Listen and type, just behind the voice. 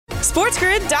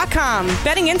SportsGrid.com.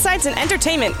 Betting insights and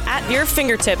entertainment at your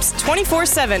fingertips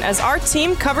 24/7 as our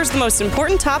team covers the most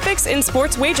important topics in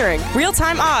sports wagering.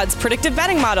 Real-time odds, predictive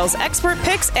betting models, expert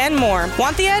picks, and more.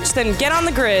 Want the edge? Then get on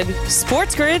the grid.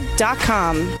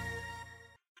 SportsGrid.com.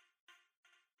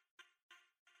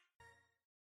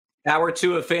 Hour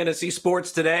 2 of Fantasy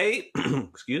Sports today.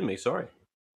 Excuse me, sorry.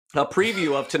 A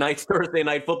preview of tonight's Thursday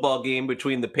night football game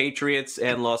between the Patriots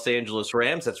and Los Angeles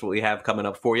Rams. That's what we have coming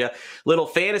up for you. Little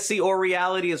fantasy or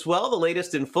reality as well. The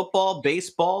latest in football,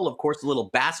 baseball, of course, a little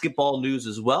basketball news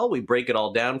as well. We break it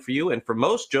all down for you. And for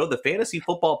most, Joe, the fantasy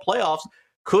football playoffs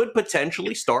could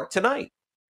potentially start tonight.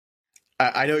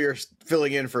 I know you're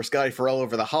filling in for Scotty Farrell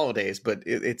over the holidays, but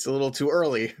it's a little too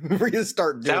early for you to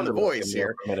start doing the voice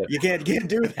here. You can't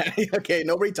do that. Okay,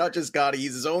 nobody touches Scotty.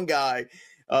 He's his own guy.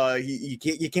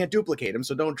 You can't duplicate him,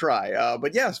 so don't try.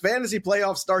 But yes, fantasy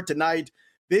playoffs start tonight.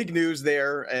 Big news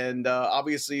there, and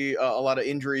obviously a lot of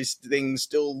injuries, things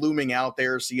still looming out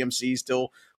there. CMC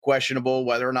still questionable,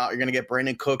 whether or not you're going to get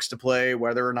Brandon Cooks to play,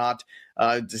 whether or not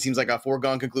it seems like a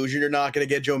foregone conclusion you're not going to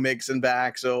get Joe Mixon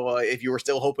back. So if you were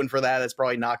still hoping for that, that's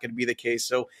probably not going to be the case.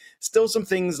 So still some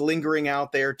things lingering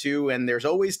out there too, and there's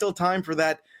always still time for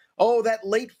that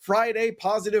late Friday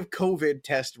positive COVID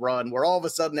test run where all of a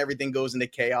sudden everything goes into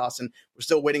chaos, and we're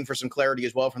still waiting for some clarity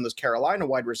as well from those Carolina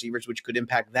wide receivers, which could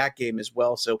impact that game as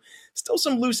well. So still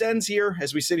some loose ends here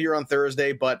as we sit here on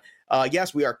Thursday, but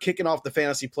yes, we are kicking off the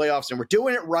fantasy playoffs and we're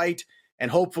doing it right. And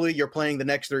hopefully you're playing the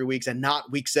next 3 weeks and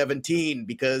not week 17,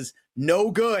 because no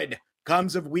good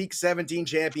comes of week 17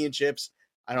 championships.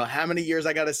 I don't know how many years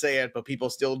I got to say it, but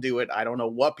people still do it. I don't know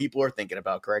what people are thinking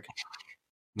about, Craig.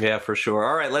 Yeah, for sure.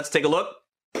 All right, let's take a look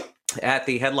at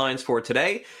the headlines for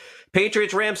today.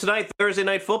 Patriots Rams tonight, Thursday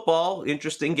night football.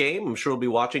 Interesting game. I'm sure we'll be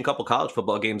watching a couple college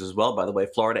football games as well. By the way,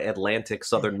 Florida Atlantic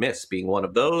Southern Miss being one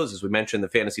of those. As we mentioned, the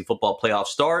fantasy football playoff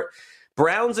start.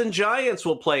 Browns and Giants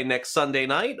will play next Sunday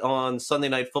night on Sunday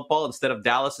Night Football instead of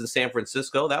Dallas and San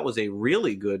Francisco. That was a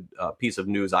really good piece of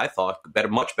news, I thought.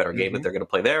 Much better game that they're going to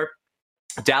play there.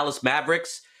 Dallas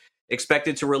Mavericks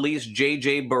expected to release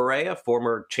J.J. Barea,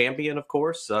 former champion, of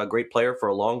course. Great player for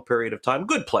a long period of time.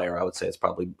 Good player, I would say. It's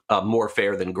probably more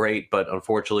fair than great, but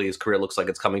unfortunately his career looks like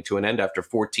it's coming to an end after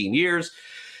 14 years.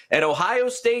 And Ohio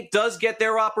State does get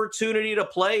their opportunity to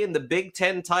play in the Big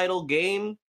Ten title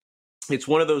game. It's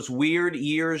one of those weird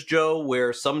years, Joe,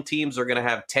 where some teams are going to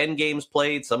have 10 games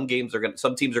played. Some teams are going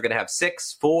to have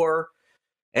 6, 4,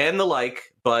 and the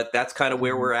like. But that's kind of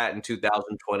where we're at in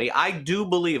 2020. I do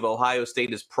believe Ohio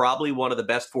State is probably one of the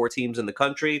best 4 teams in the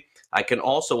country. I can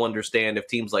also understand if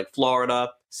teams like Florida,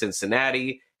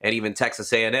 Cincinnati, and even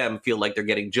Texas A&M feel like they're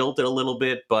getting jilted a little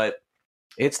bit, but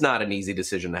it's not an easy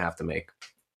decision to have to make.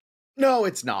 No,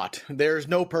 it's not. There's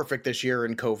no perfect this year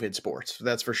in COVID sports,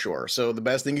 that's for sure. So the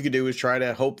best thing you can do is try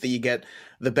to hope that you get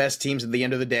the best teams at the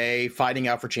end of the day fighting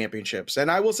out for championships. And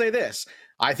I will say this,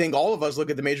 I think all of us look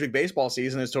at the Major League Baseball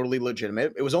season as totally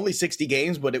legitimate. It was only 60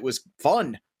 games, but it was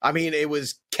fun. I mean, it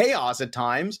was chaos at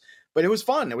times, but it was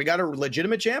fun. And we got a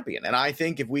legitimate champion. And I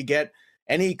think if we get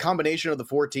any combination of the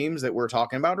 4 teams that we're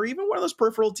talking about, or even one of those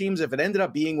peripheral teams, if it ended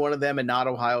up being one of them and not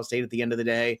Ohio State at the end of the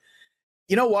day,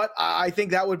 you know what? I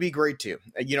think that would be great too.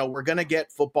 You know, we're going to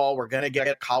get football. We're going to get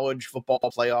a college football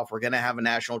playoff. We're going to have a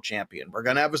national champion. We're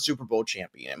going to have a Super Bowl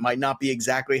champion. It might not be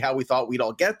exactly how we thought we'd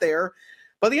all get there,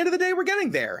 but at the end of the day, we're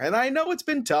getting there. And I know it's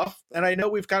been tough, and I know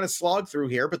we've kind of slogged through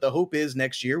here, but the hope is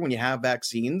next year when you have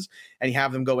vaccines and you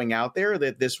have them going out there,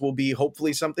 that this will be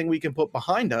hopefully something we can put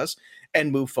behind us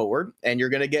and move forward. And you're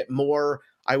going to get more,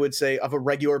 I would say, of a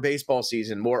regular baseball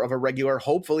season, more of a regular,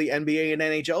 hopefully, NBA and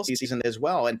NHL season as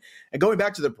well. And going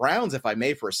back to the Browns, if I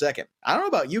may, for a second, I don't know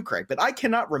about you, Craig, but I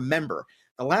cannot remember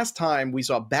the last time we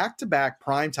saw back-to-back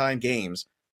primetime games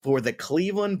for the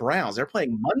Cleveland Browns. They're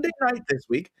playing Monday night this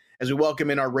week as we welcome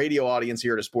in our radio audience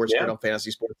here to Sports Grid on Fantasy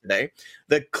Sports today.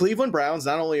 The Cleveland Browns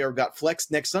not only are got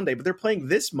flexed next Sunday, but they're playing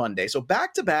this Monday. So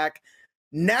back-to-back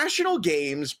national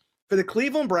games for the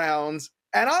Cleveland Browns.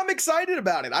 And I'm excited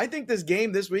about it. I think this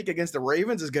game this week against the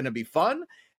Ravens is going to be fun.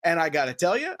 And I got to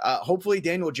tell you, hopefully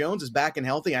Daniel Jones is back and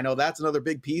healthy. I know that's another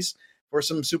big piece for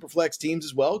some Superflex teams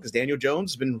as well, because Daniel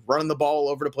Jones has been running the ball all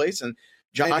over the place. And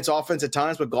Giants offense at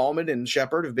times with Gallman and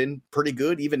Shepard have been pretty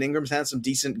good. Even Ingram's had some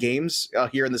decent games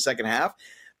here in the second half.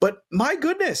 But my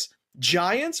goodness,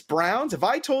 Giants, Browns, if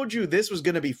I told you this was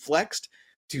going to be flexed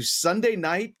to Sunday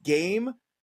night game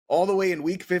all the way in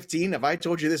week 15, if I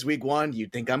told you this week 1,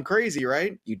 you'd think I'm crazy,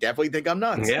 right? You definitely think I'm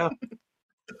nuts. Yeah.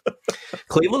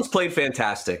 Cleveland's played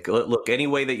fantastic. Look, any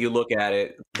way that you look at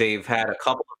it, they've had a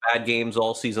couple of bad games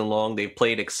all season long. They've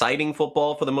played exciting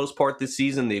football for the most part this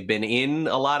season. They've been in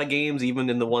a lot of games, even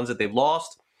in the ones that they've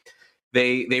lost.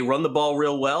 They run the ball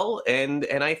real well, and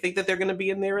I think that they're going to be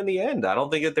in there in the end. I don't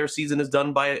think that their season is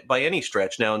done by any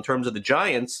stretch. Now, in terms of the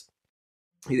Giants,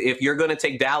 if you're going to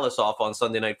take Dallas off on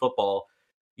Sunday Night Football,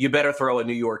 you better throw a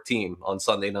New York team on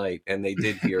Sunday night, and they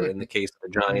did here in the case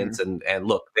of the Giants. And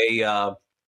look,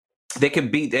 they can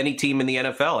beat any team in the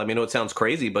NFL. I mean, I know it sounds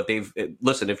crazy, but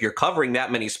listen, if you're covering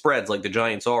that many spreads like the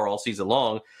Giants are all season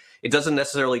long, it doesn't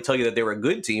necessarily tell you that they're a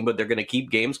good team, but they're going to keep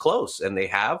games close, and they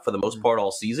have for the most part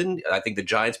all season. I think the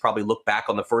Giants probably look back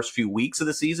on the first few weeks of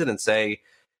the season and say,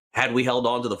 had we held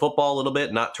on to the football a little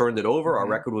bit, not turned it over, our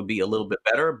record would be a little bit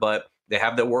better. But they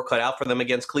have their work cut out for them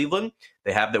against Cleveland.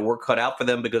 They have their work cut out for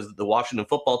them because the Washington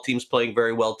football team's playing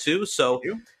very well too. So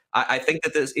I think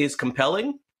that this is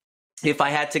compelling. If I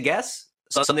had to guess,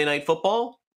 Sunday Night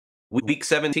Football, Week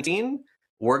 17,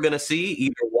 we're going to see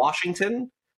either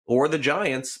Washington or the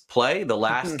Giants play the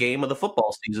last game of the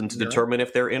football season to determine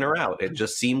if they're in or out. It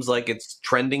just seems like it's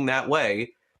trending that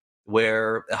way,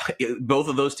 where both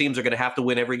of those teams are going to have to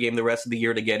win every game the rest of the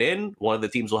year to get in. One of the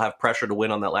teams will have pressure to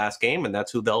win on that last game, and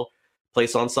that's who they'll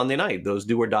place on Sunday night. Those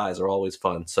do or dies are always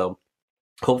fun. So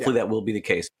hopefully that will be the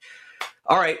case.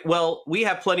 All right, well, we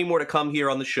have plenty more to come here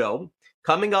on the show.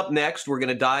 Coming up next, we're going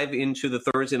to dive into the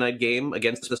Thursday night game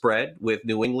against the spread with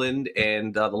New England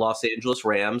and the Los Angeles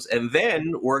Rams. And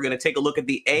then we're going to take a look at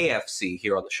the AFC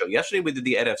here on the show. Yesterday we did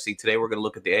the NFC. Today we're going to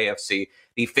look at the AFC.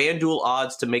 The FanDuel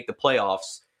odds to make the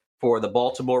playoffs for the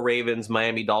Baltimore Ravens,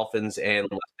 Miami Dolphins, and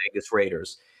Las Vegas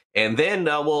Raiders. And then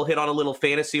we'll hit on a little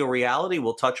fantasy or reality.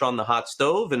 We'll touch on the hot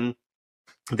stove. And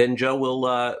then Joe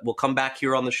will come back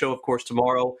here on the show, of course,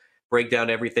 tomorrow, break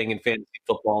down everything in fantasy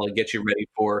football and get you ready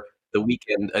for the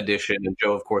weekend edition. And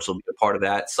Joe, of course, will be a part of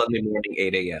that Sunday morning,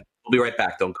 8 a.m. We'll be right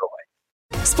back. Don't go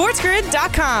away.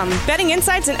 SportsGrid.com. Betting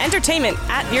insights and entertainment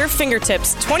at your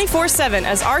fingertips 24/7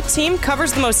 as our team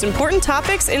covers the most important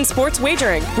topics in sports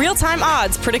wagering. Real-time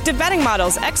odds, predictive betting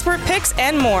models, expert picks,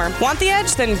 and more. Want the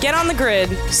edge? Then get on the grid.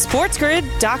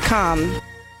 SportsGrid.com.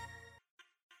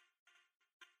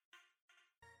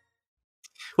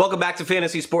 Welcome back to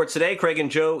Fantasy Sports Today. Craig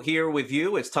and Joe here with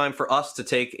you. It's time for us to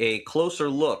take a closer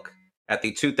look at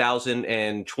the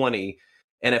 2020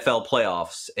 NFL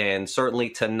playoffs. And certainly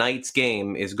tonight's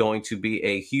game is going to be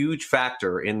a huge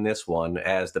factor in this one,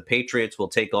 as the Patriots will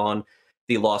take on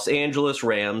the Los Angeles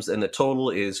Rams, and the total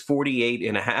is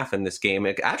 48.5 in this game.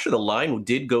 Actually, the line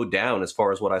did go down as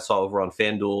far as what I saw over on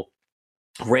FanDuel.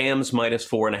 Rams minus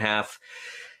 4.5.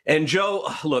 And Joe,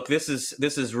 look, this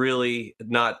is really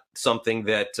not something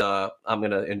that I'm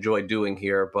going to enjoy doing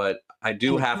here, but I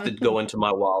do have to go into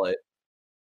my wallet,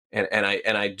 and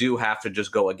I do have to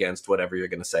just go against whatever you're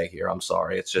going to say here. I'm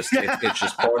sorry, it's just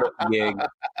part of the gig.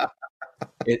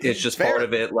 It's just fair. Part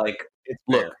of it. Like,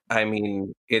 look, I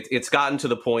mean, it's gotten to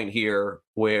the point here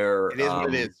where it is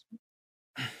what it is.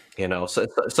 You know, so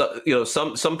you know,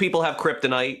 some people have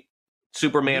kryptonite.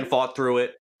 Superman fought through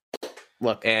it.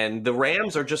 Look, and the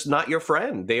Rams are just not your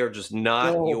friend. They are just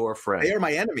not your friend. They are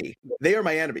my enemy. They are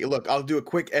my enemy. Look, I'll do a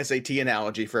quick SAT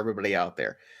analogy for everybody out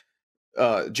there.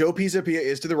 Joe Pisapia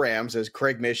is to the Rams as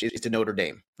Craig Mish is to Notre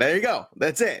Dame. There you go.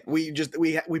 That's it. We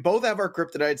both have our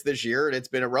kryptonites this year, and it's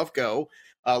been a rough go.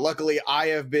 Luckily, I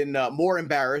have been more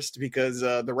embarrassed because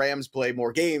the Rams play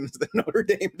more games than Notre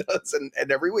Dame does, and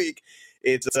every week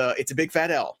it's a big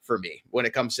fat L for me when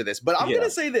it comes to this. But I'm going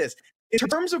to say this. In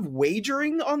terms of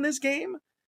wagering on this game,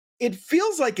 it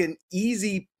feels like an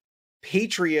easy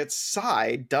Patriots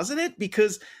side, doesn't it?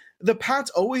 Because the Pats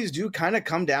always do kind of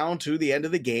come down to the end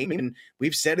of the game. And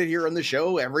we've said it here on the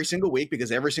show every single week,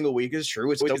 because every single week is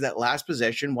true. It's always that last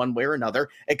possession one way or another,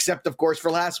 except, of course,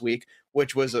 for last week,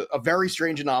 which was a very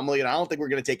strange anomaly. And I don't think we're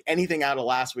going to take anything out of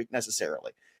last week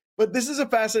necessarily. But this is a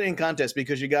fascinating contest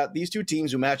because you got these two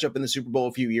teams who match up in the Super Bowl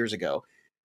a few years ago,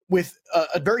 with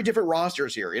a very different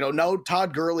rosters here. You know, no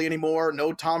Todd Gurley anymore,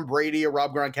 no Tom Brady or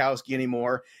Rob Gronkowski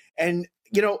anymore. And,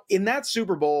 you know, in that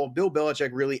Super Bowl, Bill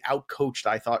Belichick really outcoached,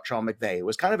 I thought, Sean McVay. It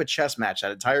was kind of a chess match,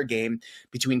 that entire game,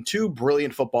 between two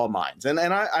brilliant football minds. And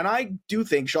I do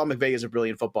think Sean McVay is a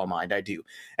brilliant football mind. I do.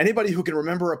 Anybody who can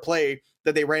remember a play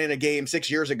that they ran in a game 6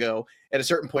 years ago at a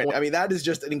certain point, I mean, that is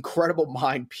just an incredible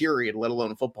mind, period, let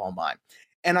alone a football mind.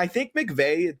 And I think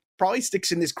McVay probably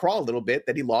sticks in his craw a little bit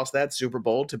that he lost that Super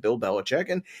Bowl to Bill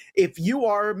Belichick. And if you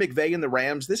are McVay and the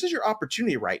Rams, this is your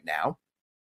opportunity right now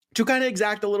to kind of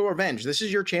exact a little revenge. This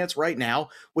is your chance right now,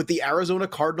 with the Arizona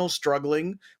Cardinals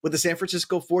struggling, with the San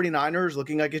Francisco 49ers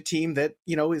looking like a team that,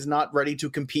 you know, is not ready to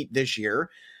compete this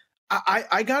year.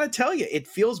 I got to tell you, it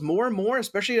feels more and more,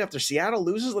 especially after Seattle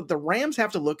loses, that the Rams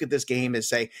have to look at this game and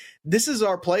say, this is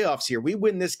our playoffs here. We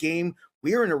win this game.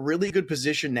 We are in a really good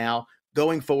position now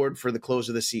going forward for the close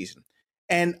of the season.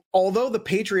 And although the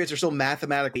Patriots are still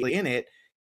mathematically in it,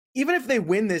 even if they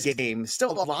win this game,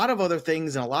 still a lot of other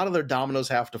things and a lot of their dominoes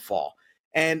have to fall.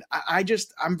 And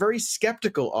I'm very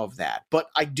skeptical of that. But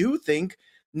I do think,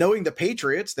 knowing the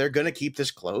Patriots, they're going to keep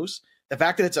this close. The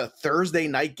fact that it's a Thursday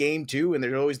night game too, and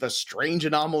there's always the strange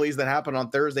anomalies that happen on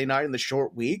Thursday night in the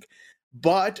short week.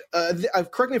 But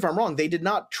correct me if I'm wrong, they did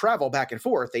not travel back and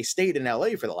forth. They stayed in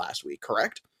LA for the last week,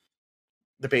 correct?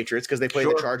 The Patriots, because they play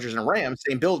the Chargers and Rams,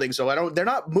 same building. So they're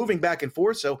not moving back and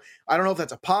forth. So I don't know if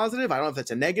that's a positive. I don't know if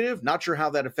that's a negative. Not sure how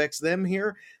that affects them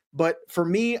here. But for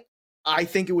me, I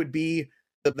think it would be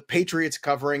the Patriots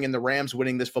covering and the Rams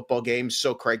winning this football game.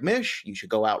 So Craig Mish, you should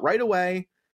go out right away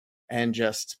and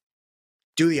just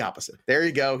do the opposite. There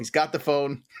you go. He's got the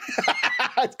phone.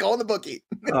 It's calling the bookie.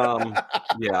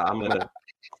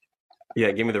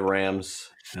 Give me the Rams.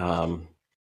 I'm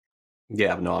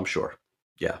sure.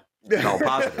 Yeah. No,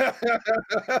 positive.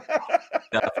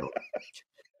 Definitely.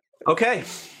 Okay.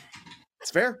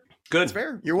 It's fair. Good. It's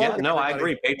fair. You're welcome. Yeah, no,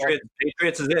 everybody. I agree.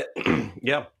 Patriots is it.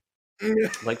 Yeah.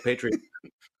 Like Patriots.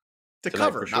 To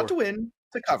cover, not to win.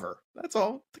 To cover. That's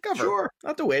all. To cover. Sure.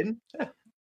 Not to win. Yeah.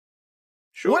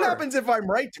 Sure. What happens if I'm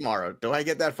right tomorrow? Do I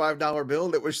get that $5 bill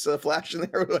that was flashing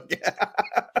there?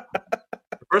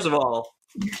 First of all,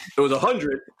 it was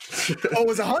 100. Oh, it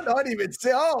was 100. I didn't even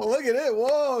say. Oh, look at it.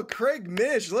 Whoa, Craig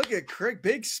Mish. Look at Craig,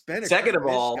 big spender. Second of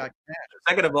all,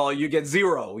 you get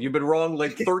 0. You've been wrong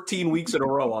like 13 weeks in a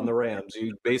row on the Rams.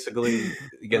 You basically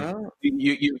get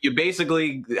you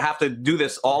basically have to do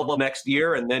this all next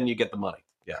year, and then you get the money.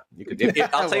 Yeah, you could.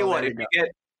 I'll tell you what.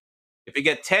 If you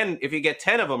get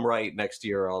 10 of them right next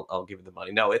year, I'll give you the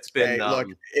money. No, it's been. Hey, look,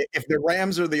 if the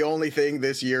Rams are the only thing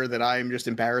this year that I'm just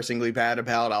embarrassingly bad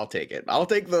about, I'll take it. I'll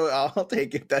take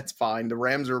it. That's fine. The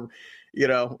Rams are,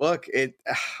 look,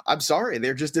 I'm sorry,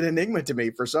 they're just an enigma to me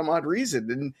for some odd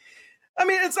reason. And I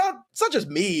mean, it's not just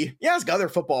me. You ask other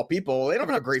football people; they don't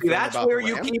have a great feeling about the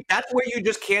Rams. That's where you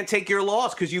just can't take your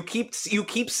loss, because you keep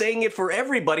saying it for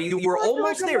everybody. You were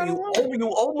almost there. You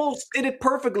almost did it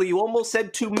perfectly. You almost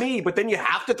said to me, but then you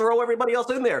have to throw everybody else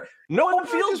in there. No one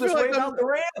feels this way about the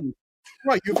Rams.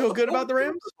 Right? You feel good about the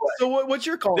Rams? So what's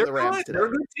your call on the Rams today? They're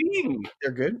a good team.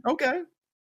 They're good. Okay.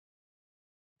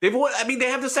 They've won. I mean, they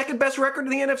have the second best record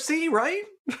in the NFC, right?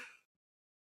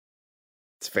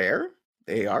 It's fair.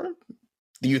 They are.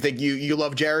 Do you think you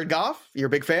love Jared Goff? You're a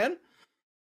big fan?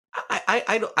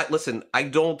 Listen. I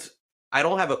don't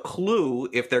have a clue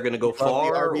if they're going to go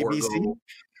far or go.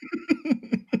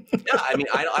 Yeah, I mean,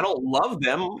 I don't love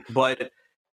them, but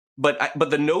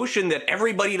the notion that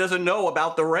everybody doesn't know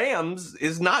about the Rams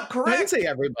is not correct. I didn't say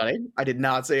everybody. I did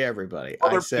not say everybody.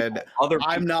 I said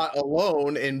I'm not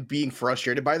alone in being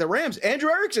frustrated by the Rams. Andrew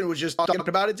Erickson was just talking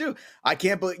about it too. I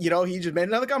can't believe, he just made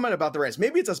another comment about the Rams.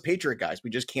 Maybe it's us Patriot guys.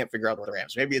 We just can't figure out the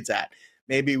Rams. Maybe it's that.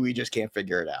 Maybe we just can't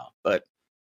figure it out. But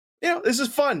this is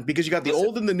fun because you got the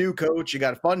old and the new coach. You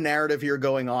got a fun narrative here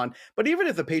going on. But even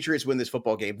if the Patriots win this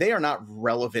football game, they are not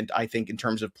relevant, I think, in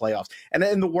terms of playoffs. And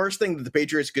then the worst thing that the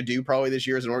Patriots could do probably this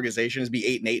year as an organization is be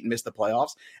 8-8 and miss the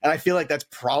playoffs. And I feel like that's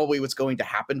probably what's going to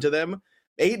happen to them.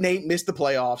 8-8, miss the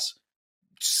playoffs,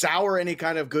 sour any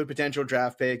kind of good potential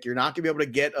draft pick. You're not going to be able to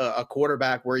get a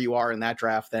quarterback where you are in that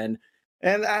draft then.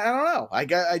 And I don't know.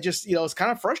 I just, it's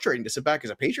kind of frustrating to sit back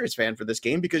as a Patriots fan for this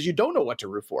game because you don't know what to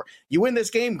root for. You win this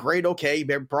game, great, okay.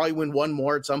 You probably win one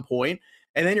more at some point,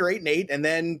 and then you're 8-8, and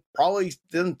then probably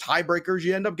then tiebreakers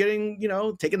you end up getting,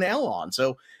 taking the L on.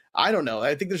 So I don't know.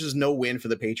 I think there's just no win for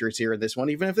the Patriots here in this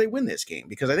one, even if they win this game,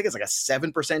 because I think it's like a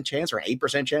 7% chance or an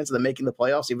 8% chance of them making the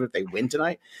playoffs, even if they win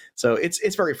tonight. So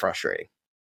it's very frustrating.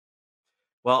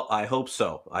 Well, I hope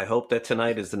so. I hope that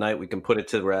tonight is the night we can put it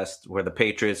to rest, where the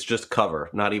Patriots just cover,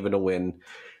 not even a win.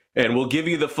 And we'll give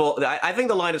you the full. I think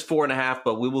the line is 4.5,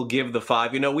 but we will give the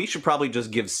 5. We should probably just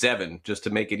give 7 just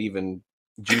to make it even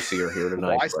juicier here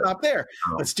tonight. Why stop there?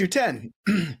 Let's do 10.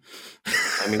 I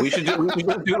mean, we should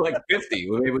do like 50.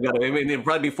 It'll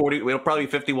probably be 40. It'll probably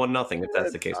be 51-0 if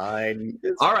that's the case.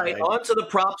 All right, on to the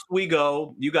props we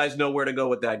go. You guys know where to go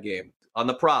with that game. On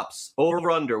the props,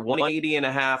 over/under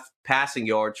 180.5 passing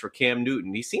yards for Cam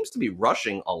Newton. He seems to be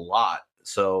rushing a lot,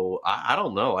 so I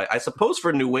don't know. I suppose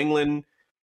for New England,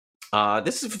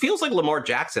 this feels like Lamar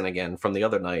Jackson again from the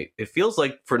other night. It feels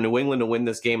like for New England to win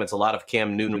this game, it's a lot of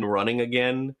Cam Newton running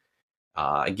again.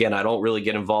 Again, I don't really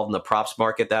get involved in the props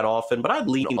market that often, but I'd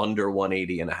lean under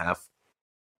 180.5.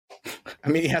 I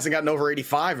mean, he hasn't gotten over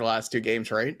 85 the last 2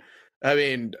 games, right? I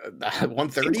mean,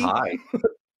 130.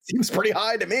 Seems pretty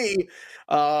high to me.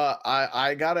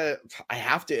 I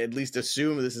have to at least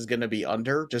assume this is going to be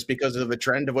under just because of the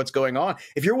trend of what's going on.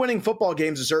 If you're winning football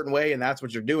games a certain way and that's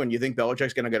what you're doing, you think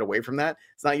Belichick's going to get away from that?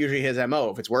 It's not usually his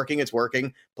MO. If it's working, it's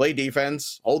working. Play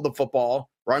defense, hold the football,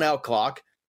 run out clock.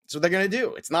 That's what they're going to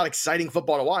do. It's not exciting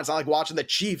football to watch. It's not like watching the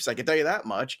Chiefs, I can tell you that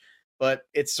much. But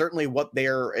it's certainly what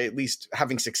they're at least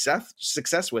having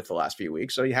success with the last few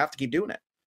weeks. So you have to keep doing it.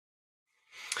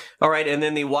 All right, and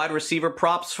then the wide receiver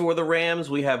props for the Rams,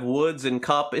 we have Woods and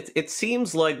Kupp. It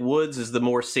seems like Woods is the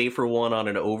more safer one on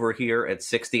an over here at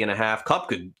 60.5. Kupp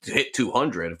could hit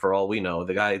 200 for all we know.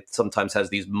 The guy sometimes has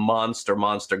these monster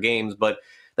games, but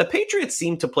the Patriots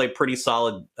seem to play pretty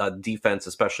solid defense,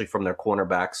 especially from their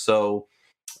cornerbacks. So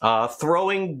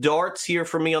throwing darts here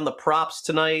for me on the props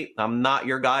tonight. I'm not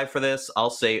your guy for this. I'll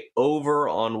say over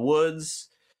on Woods,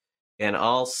 and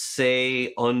I'll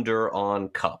say under on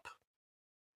Kupp.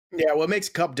 Yeah, what makes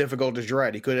Kupp difficult is you're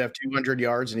right. He could have 200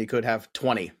 yards and he could have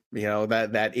 20. You know,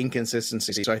 that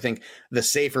inconsistency. So I think the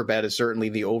safer bet is certainly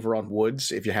the over on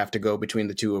Woods if you have to go between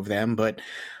the two of them. But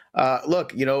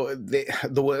look, you know, the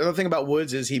other thing about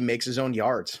Woods is he makes his own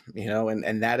yards, you know,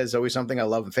 and that is always something I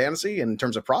love in fantasy. And in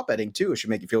terms of prop betting, too, it should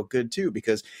make you feel good, too,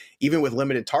 because even with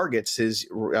limited targets, his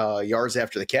yards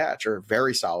after the catch are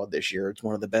very solid this year. It's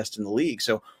one of the best in the league.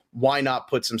 So why not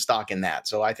put some stock in that?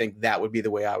 So I think that would be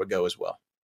the way I would go as well.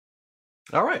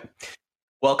 All right.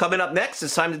 Well, coming up next,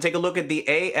 it's time to take a look at the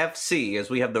AFC as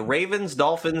we have the Ravens,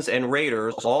 Dolphins, and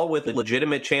Raiders, all with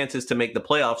legitimate chances to make the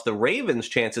playoffs. The Ravens'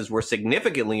 chances were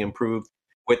significantly improved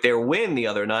with their win the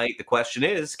other night. The question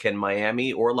is, can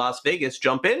Miami or Las Vegas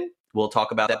jump in? We'll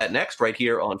talk about that next right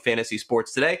here on Fantasy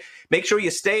Sports Today. Make sure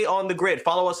you stay on the grid.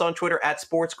 Follow us on Twitter at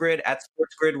SportsGrid, at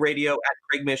SportsGrid Radio, at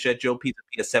Craig Mish, at Joe Pizza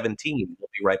 17. We'll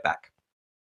be right back.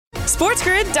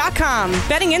 SportsGrid.com.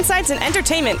 Betting insights and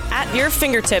entertainment at your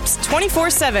fingertips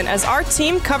 24/7 as our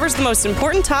team covers the most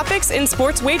important topics in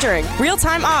sports wagering.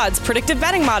 Real-time odds, predictive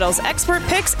betting models, expert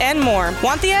picks, and more.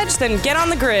 Want the edge? Then get on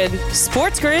the grid.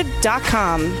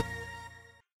 SportsGrid.com.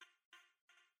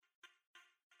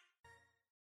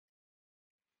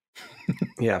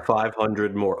 Yeah,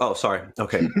 500 more. Oh, sorry.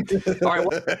 Okay. All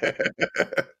right.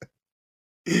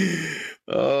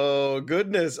 Oh,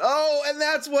 goodness. Oh, and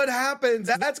that's what happens.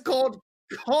 That's called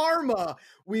karma.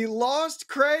 We lost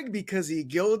Craig because he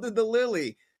gilded the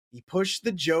lily. He pushed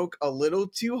the joke a little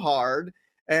too hard,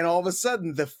 and all of a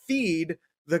sudden,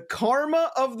 the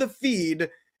karma of the feed,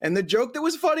 and the joke that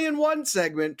was funny in one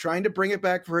segment, trying to bring it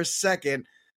back for a second,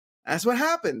 that's what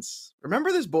happens.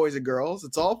 Remember this, boys and girls.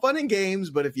 It's all fun and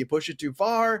games, but if you push it too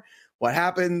far, what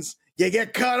happens? You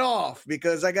get cut off,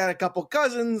 because I got a couple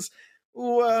cousins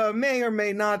who may or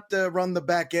may not run the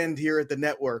back end here at the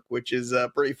network, which is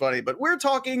pretty funny. But we're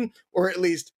talking, or at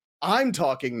least I'm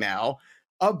talking now,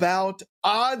 about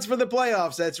odds for the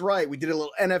playoffs. That's right. We did a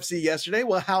little NFC yesterday.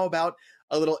 Well, how about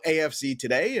a little AFC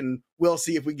today? And we'll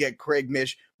see if we get Craig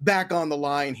Mish back on the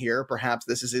line here. Perhaps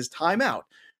this is his timeout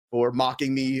for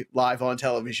mocking me live on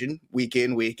television week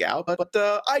in, week out. But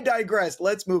I digress.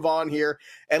 Let's move on here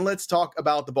and let's talk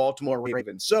about the Baltimore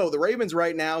Ravens. So the Ravens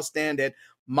right now stand at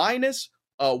minus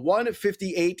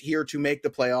 158 here to make the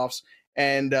playoffs,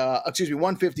 and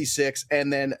 156,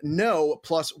 and then no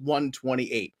plus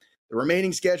 128. The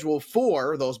remaining schedule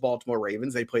for those Baltimore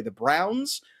Ravens, they play the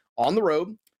Browns on the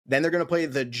road, then they're going to play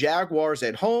the Jaguars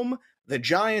at home, the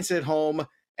Giants at home,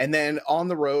 and then on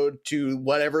the road to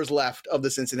whatever's left of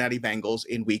the Cincinnati Bengals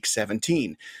in week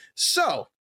 17. So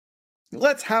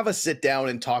let's have a sit down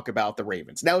and talk about the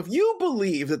Ravens. Now, if you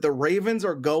believe that the Ravens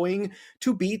are going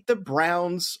to beat the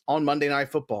Browns on Monday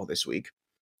Night Football this week,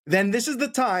 then this is the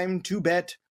time to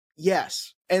bet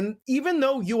yes. And even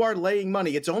though you are laying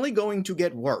money, it's only going to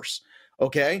get worse.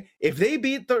 Okay? If they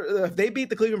beat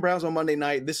the Cleveland Browns on Monday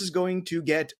night, this is going to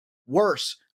get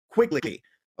worse quickly.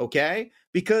 Okay?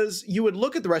 Because you would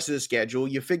look at the rest of the schedule,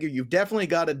 you figure you've definitely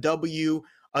got a W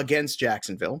against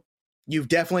Jacksonville. You've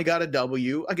definitely got a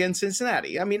W against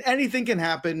Cincinnati. I mean, anything can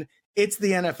happen. It's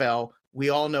the NFL. We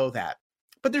all know that.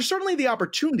 But there's certainly the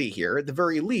opportunity here, at the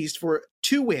very least, for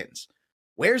 2 wins.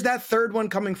 Where's that third one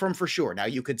coming from for sure? Now,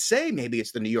 you could say maybe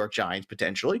it's the New York Giants,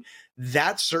 potentially.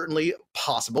 That's certainly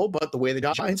possible, but the way the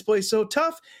Giants play so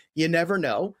tough, you never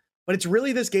know. But it's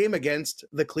really this game against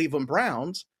the Cleveland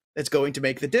Browns that's going to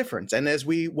make the difference. And as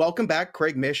we welcome back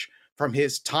Craig Mish from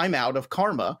his timeout of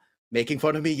karma, making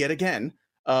fun of me yet again,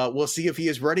 we'll see if he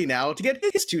is ready now to get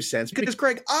his 2 cents. Because,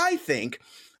 Craig, I think,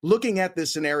 looking at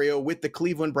this scenario with the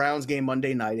Cleveland Browns game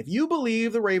Monday night, if you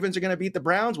believe the Ravens are going to beat the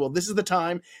Browns, well, this is the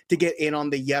time to get in on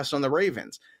the yes on the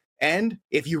Ravens. And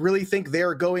if you really think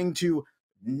they're going to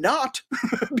not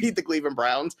beat the Cleveland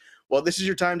Browns, Well, this is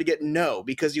your time to get no,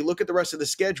 because you look at the rest of the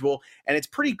schedule and it's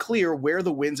pretty clear where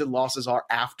the wins and losses are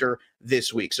after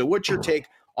this week. So what's your take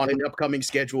on an upcoming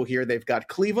schedule here? They've got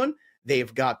Cleveland,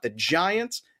 they've got the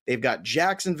Giants, they've got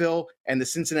Jacksonville, and the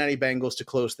Cincinnati Bengals to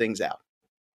close things out.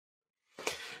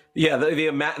 Yeah,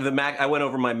 the Mac. I went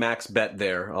over my max bet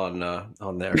there on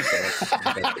there. So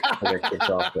I got kicked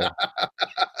off there.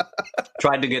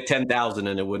 Tried to get 10,000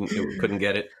 and couldn't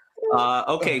get it.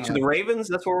 Okay, to the Ravens.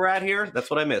 That's where we're at here. That's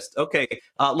what I missed. Okay,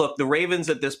 look, the Ravens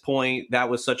at this point, that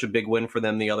was such a big win for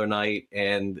them the other night.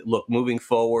 And look, moving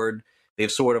forward,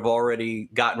 they've sort of already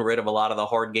gotten rid of a lot of the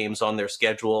hard games on their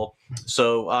schedule.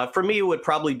 So for me, it would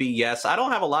probably be yes. I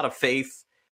don't have a lot of faith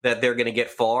that they're going to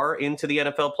get far into the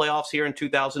NFL playoffs here in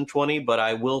 2020, but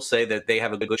I will say that they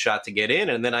have a good shot to get in.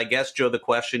 And then I guess, Joe, the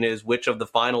question is which of the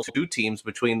final two teams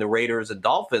between the Raiders and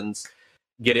Dolphins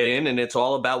get in, and it's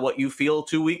all about what you feel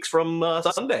 2 weeks from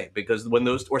Sunday, because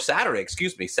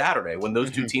Saturday, when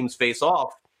those two teams face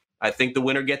off, I think the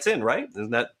winner gets in, right? Isn't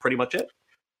that pretty much it?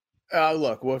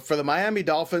 Look, well, for the Miami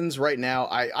Dolphins right now,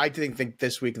 I think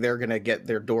this week they're going to get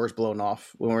their doors blown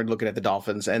off when we're looking at the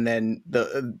Dolphins. And then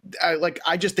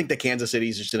I just think that Kansas City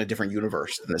is just in a different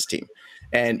universe than this team.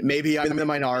 And maybe I'm the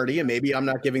minority and maybe I'm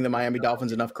not giving the Miami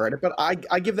Dolphins enough credit, but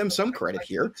I give them some credit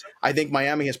here. I think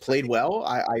Miami has played well.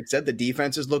 I said the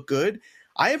defenses look good.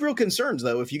 I have real concerns,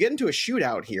 though. If you get into a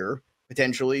shootout here,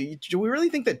 potentially, do we really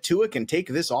think that Tua can take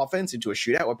this offense into a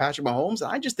shootout with Patrick Mahomes? And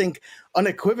I just think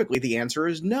unequivocally the answer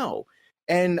is no.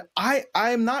 And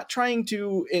I'm not trying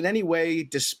to in any way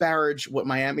disparage what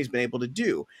Miami's been able to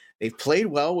do. They've played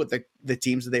well with the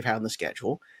teams that they've had on the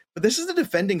schedule, but this is the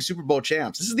defending Super Bowl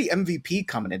champs. This is the MVP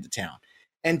coming into town.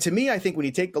 And to me, I think when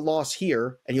you take the loss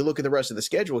here and you look at the rest of the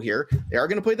schedule here, they are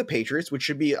going to play the Patriots, which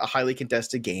should be a highly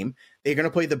contested game. They're going to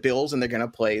play the Bills and they're going to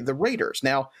play the Raiders.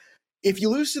 Now, if you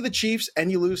lose to the Chiefs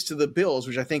and you lose to the Bills,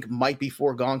 which I think might be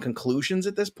foregone conclusions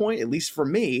at this point, at least for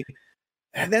me,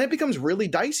 and then it becomes really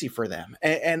dicey for them.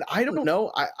 And I don't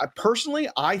know. I personally,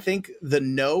 I think the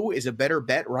no is a better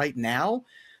bet right now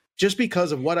just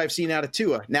because of what I've seen out of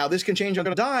Tua. Now, this can change on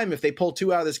a dime if they pull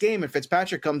Tua out of this game and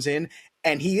Fitzpatrick comes in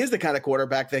and he is the kind of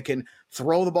quarterback that can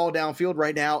throw the ball downfield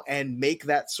right now and make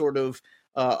that sort of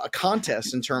a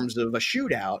contest in terms of a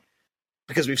shootout,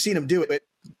 because we've seen him do it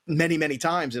many, many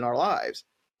times in our lives.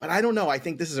 But I don't know. I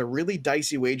think this is a really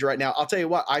dicey wager right now. I'll tell you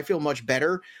what, I feel much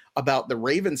better about the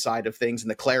Ravens side of things and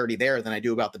the clarity there than I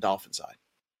do about the Dolphins side.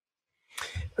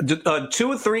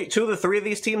 Two of the three of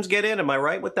these teams get in. Am I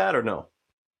right with that or no?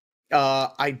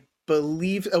 I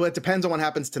believe it depends on what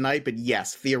happens tonight, but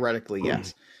yes, theoretically,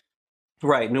 yes.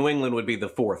 Right. New England would be the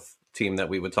fourth team that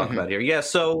we would talk about here. Yeah.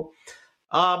 So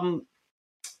I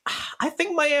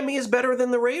think Miami is better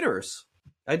than the Raiders.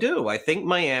 I do. I think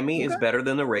Miami is better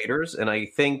than the Raiders. And I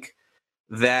think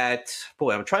that,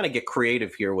 boy, I'm trying to get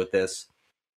creative here with this.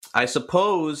 I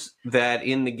suppose that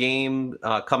in the game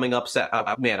coming up,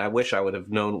 I wish I would have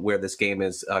known where this game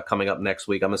is coming up next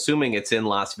week. I'm assuming it's in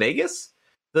Las Vegas,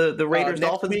 the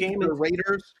Raiders-Dolphins game?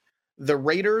 The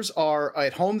Raiders are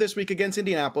at home this week against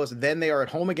Indianapolis. Then they are at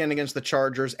home again against the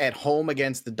Chargers, at home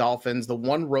against the Dolphins. The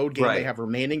one road game they have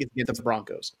remaining is against the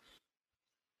Broncos.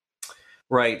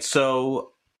 Right.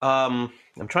 So I'm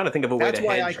trying to think of a way to hedge. That's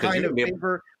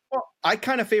why I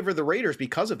kind of favor the Raiders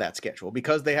because of that schedule,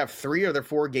 because they have 3 of their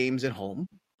 4 games at home.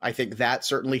 I think that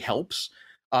certainly helps.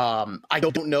 I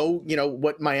don't know,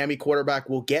 what Miami quarterback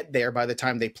will get there by the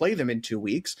time they play them in 2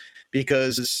 weeks,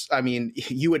 because, I mean,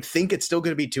 you would think it's still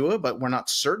going to be Tua, but we're not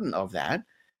certain of that.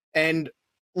 And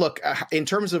look, in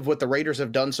terms of what the Raiders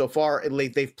have done so far,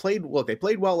 they played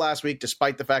well last week,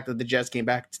 despite the fact that the Jets came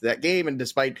back to that game and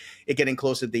despite it getting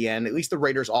close at the end. At least the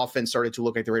Raiders offense started to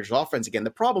look like the Raiders offense again.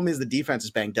 The problem is the defense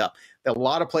is banged up. A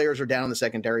lot of players are down in the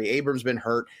secondary. Abrams been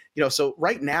hurt. So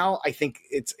right now I think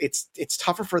it's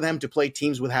tougher for them to play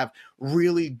teams with have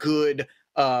really good,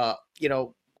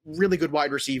 really good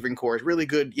wide receiving cores, really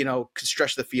good,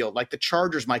 stretch the field. Like the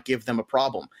Chargers might give them a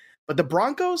problem. But the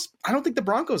Broncos, I don't think the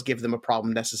Broncos give them a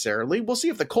problem necessarily. We'll see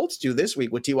if the Colts do this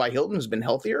week with T.Y. Hilton, who's been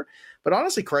healthier. But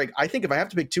honestly, Craig, I think if I have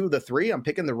to pick 2 of the 3, I'm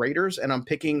picking the Raiders and I'm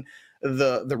picking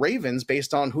the Ravens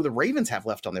based on who the Ravens have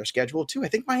left on their schedule, too. I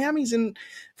think Miami's in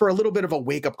for a little bit of a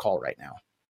wake-up call right now.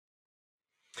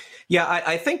 Yeah,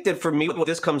 I think that for me, what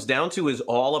this comes down to is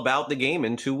all about the game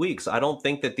in 2 weeks. I don't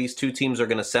think that these two teams are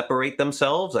going to separate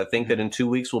themselves. I think that in 2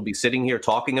 weeks, we'll be sitting here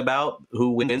talking about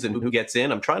who wins and who gets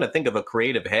in. I'm trying to think of a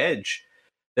creative hedge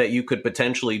that you could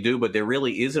potentially do, but there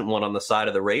really isn't one on the side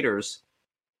of the Raiders.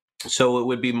 So it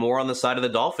would be more on the side of the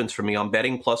Dolphins for me. I'm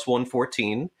betting plus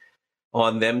 114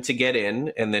 on them to get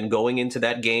in, and then going into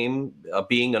that game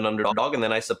being an underdog. And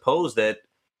then I suppose that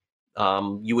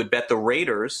you would bet the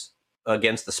Raiders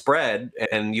against the spread,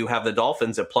 and you have the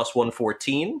Dolphins at plus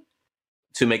 114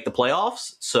 to make the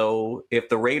playoffs. So if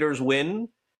the Raiders win,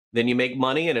 then you make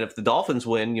money. And if the Dolphins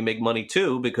win, you make money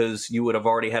too, because you would have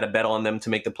already had a bet on them to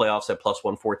make the playoffs at plus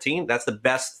 114. That's the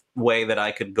best way that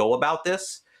I could go about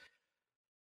this.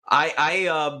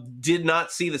 I did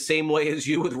not see the same way as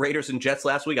you with Raiders and Jets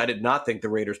last week. I did not think the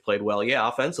Raiders played well. Yeah,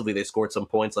 offensively, they scored some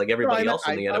points like everybody else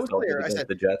in the NFL against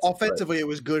the Jets. Offensively, it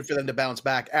was good for them to bounce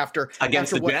back after what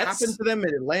Jets? Happened to them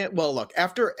in Atlanta. Well, look,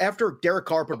 after Derek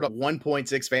Carr put up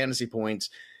 1.6 fantasy points,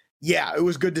 yeah, it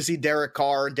was good to see Derek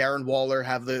Carr and Darren Waller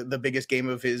have the biggest game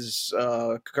of his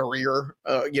career,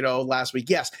 last week.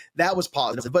 Yes, that was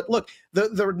positive. But look,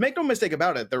 the make no mistake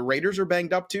about it, the Raiders are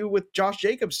banged up too with Josh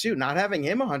Jacobs too. Not having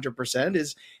him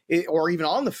 100% or even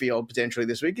on the field potentially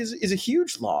this week is a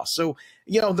huge loss. So,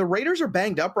 the Raiders are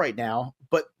banged up right now,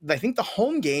 but I think the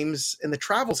home games and the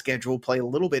travel schedule play a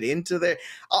little bit into there.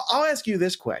 I'll ask you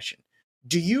this question.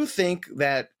 Do you think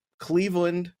that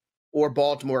Cleveland or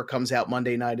Baltimore comes out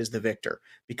Monday night as the victor?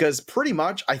 Because pretty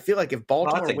much I feel like if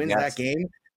Baltimore wins that game,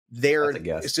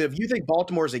 so if you think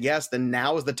Baltimore is a yes, then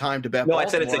now is the time to bet. No, Baltimore.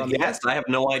 I said it's a yes. I have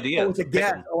no idea. Oh, it's a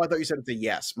guess. Oh, I thought you said it's a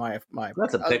yes.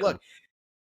 That's a pick. Look,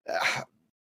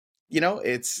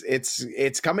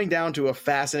 it's coming down to a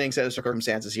fascinating set of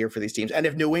circumstances here for these teams. And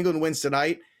if New England wins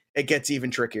tonight, it gets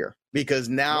even trickier because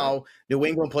now New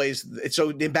England plays.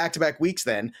 So in back-to-back weeks,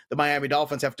 then the Miami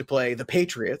Dolphins have to play the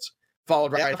Patriots,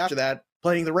 followed right after that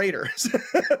playing the Raiders,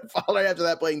 followed right after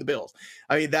that playing the Bills.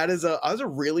 I mean, that is a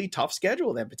really tough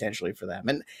schedule then potentially for them.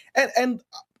 And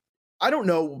I don't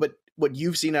know what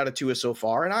you've seen out of Tua so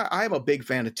far, and I am a big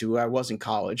fan of Tua. I was in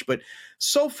college, but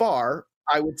so far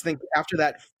I would think after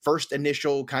that first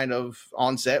initial kind of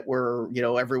onset where,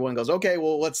 everyone goes, okay,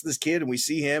 well, what's this kid? And we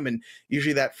see him. And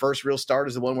usually that first real start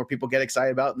is the one where people get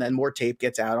excited about, and then more tape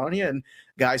gets out on you and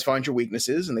guys find your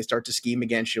weaknesses and they start to scheme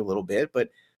against you a little bit. But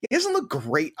he doesn't look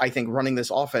great, I think, running this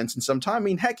offense in some time. I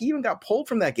mean, heck, he even got pulled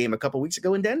from that game a couple of weeks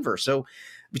ago in Denver. So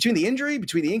between the injury,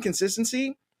 between the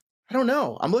inconsistency, I don't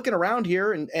know. I'm looking around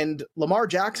here and Lamar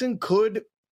Jackson could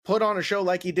put on a show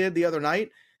like he did the other night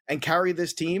and carry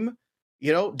this team.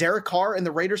 Derek Carr and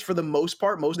the Raiders, for the most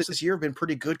part, most of this year have been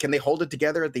pretty good. Can they hold it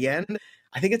together at the end?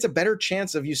 I think it's a better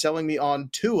chance of you selling me on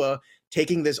Tua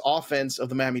taking this offense of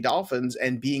the Miami Dolphins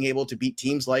and being able to beat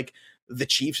teams like the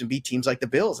Chiefs and beat teams like the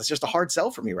Bills. It's just a hard sell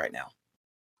for me right now.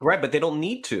 Right, but they don't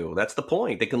need to. That's the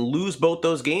point. They can lose both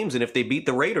those games, and if they beat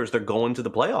the Raiders, they're going to the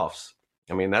playoffs.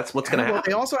 I mean, that's what's going to happen.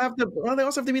 They also have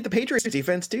to beat the Patriots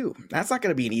defense too. That's not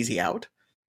going to be an easy out.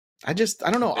 I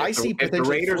don't know.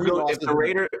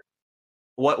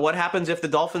 What happens if the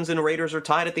Dolphins and Raiders are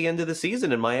tied at the end of the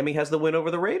season and Miami has the win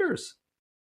over the Raiders?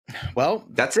 Well,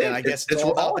 that's it. I guess it's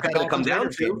all going to come down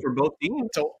to for both teams.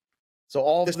 So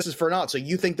all this is for naught. So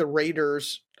you think the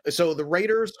Raiders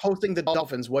hosting the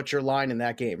Dolphins, what's your line in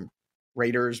that game?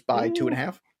 Raiders by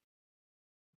 2.5?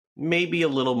 Maybe a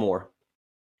little more.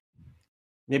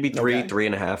 Maybe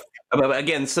 3.5. But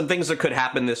again, some things that could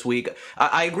happen this week.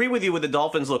 I agree with you with the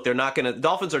Dolphins. Look,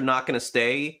 Dolphins are not going to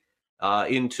stay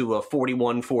into a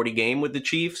 41-40 game with the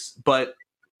Chiefs, but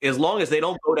as long as they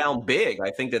don't go down big, I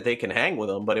think that they can hang with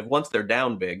them. But if once they're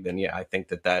down big, then yeah, I think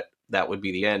that would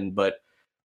be the end. But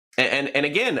and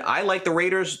again, I like the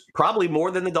Raiders probably more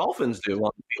than the Dolphins do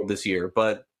on the field this year.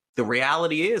 But the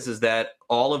reality is that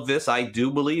all of this, I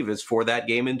do believe, is for that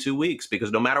game in 2 weeks,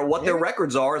 because no matter what their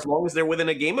records are, as long as they're within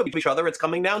a game of each other, it's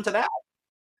coming down to that.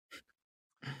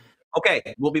 Okay,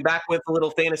 we'll be back with a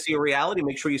little fantasy or reality.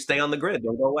 Make sure you stay on the grid.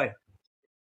 Don't go away.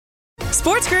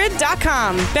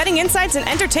 SportsGrid.com. Betting insights and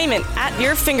entertainment at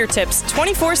your fingertips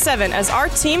 24/7 as our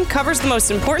team covers the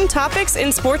most important topics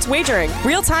in sports wagering.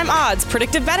 Real-time odds,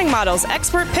 predictive betting models,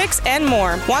 expert picks, and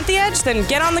more. Want the edge? Then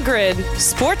get on the grid.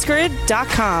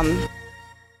 SportsGrid.com.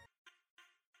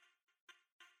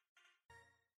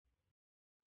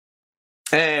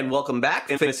 And welcome back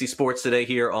to Fantasy Sports Today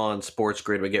here on Sports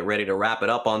Grid. We get ready to wrap it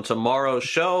up on tomorrow's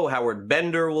show. Howard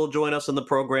Bender will join us on the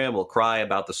program. We'll cry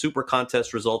about the Super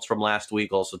Contest results from last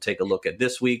week, also take a look at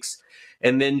this week's.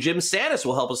 And then Jim Santis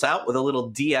will help us out with a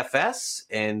little DFS.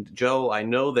 And Joe, I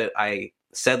know that I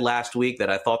said last week that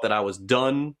I thought that I was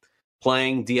done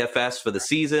playing DFS for the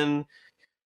season.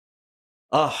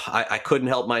 I couldn't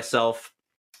help myself.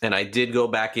 And I did go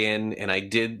back in and I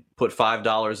did put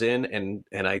 $5 in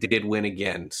and I did win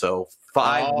again. So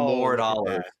 $5 more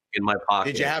in my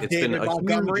pocket. Did you have it's been a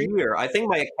huge year. I think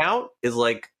my account is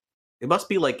it must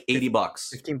be like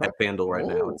 $80 at FanDuel right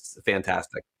now. It's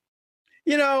fantastic.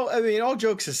 All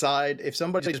jokes aside, if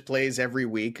somebody just plays every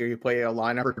week or you play a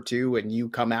lineup or two and you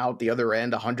come out the other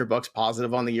end $100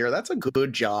 positive on the year, that's a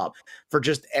good job for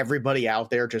just everybody out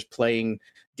there just playing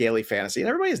daily fantasy, and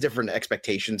everybody has different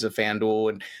expectations of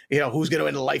FanDuel and, you know, who's going to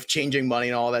win life-changing money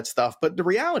and all that stuff. But the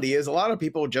reality is a lot of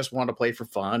people just want to play for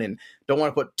fun and don't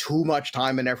want to put too much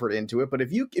time and effort into it. But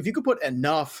if you could put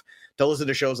enough to listen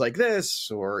to shows like this,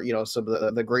 or, you know, some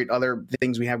of the great other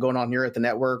things we have going on here at the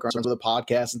network, or some of the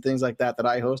podcasts and things like that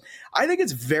I host, I think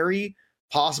it's very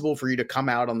possible for you to come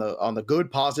out on the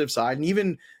good, positive side, and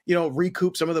even, you know,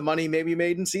 recoup some of the money maybe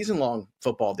made in season-long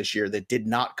football this year that did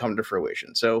not come to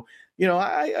fruition. So, you know,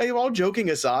 I all joking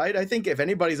aside, I think if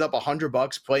anybody's up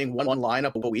 $100 playing one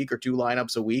lineup a week or 2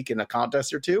 lineups a week in a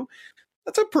contest or 2,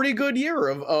 that's a pretty good year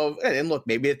of. And look,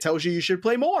 maybe it tells you should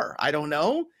play more. I don't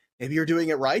know. Maybe you're doing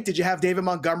it right. Did you have David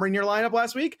Montgomery in your lineup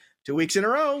last week? 2 weeks in a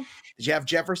row. Did you have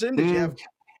Jefferson? Did you have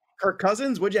Kirk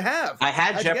Cousins? What'd you have? I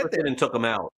had Jefferson and took him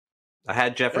out.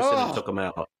 And took him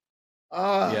out.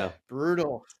 Yeah.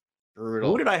 Brutal.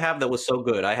 Who did I have that was so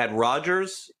good? I had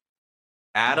Rodgers,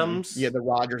 Adams. Yeah, the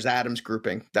Rodgers-Adams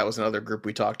grouping. That was another group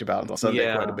we talked about on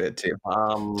Sunday quite a bit too.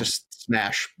 Just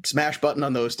smash button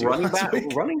on those two. Running back.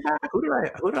 Who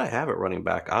did I have at running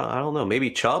back? I don't know.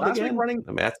 Maybe Chubb again.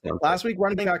 Last week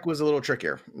running back was a little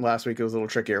trickier. Once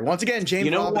again, James.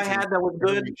 You know Robinson, who I had that was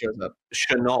good?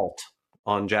 Chenault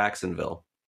on Jacksonville.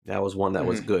 That was one that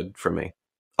was good for me.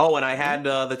 Oh, and I had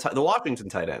the Washington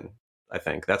tight end. I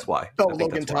think that's why. Oh,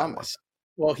 Logan Thomas.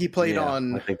 Well, he played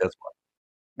on. I think that's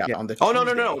why. Yeah, on the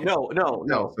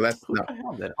no. So that's no.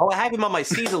 I have him on my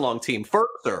season-long team.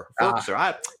 Firkser.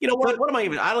 You know what? What am I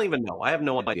even? I don't even know. I have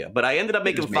no idea. But I ended up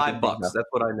making $5. That's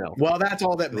what I know. Well, that's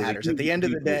all that matters. At the end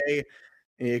of the day,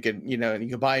 you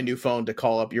can buy a new phone to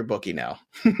call up your bookie now.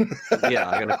 Yeah,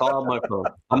 I'm gonna call up my phone.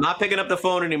 I'm not picking up the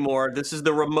phone anymore. This is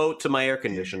the remote to my air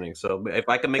conditioning. So if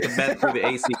I can make a bet through the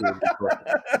AC.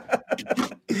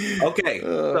 Okay,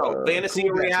 so fantasy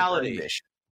and reality.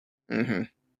 Mm-hmm.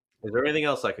 Is there anything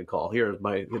else I could call?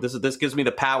 This gives me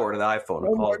the power to the iPhone.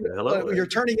 Hello. You're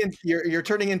turning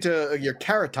into your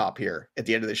Carrot Top here at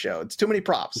the end of the show. It's too many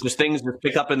props. Just things to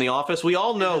pick up in the office. We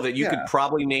all know that you could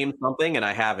probably name something, and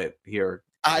I have it here.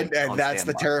 That's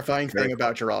the terrifying thing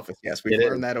about your office. Yes, we've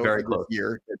learned that over this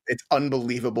year. It's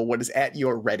unbelievable what is at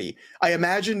your ready. I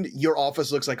imagine your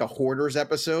office looks like a Hoarders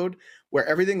episode where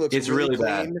everything looks really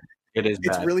clean. Bad.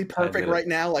 It's really perfect right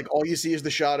now. Like all you see is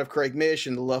the shot of Craig Mish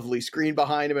and the lovely screen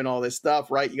behind him and all this stuff,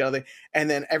 right? And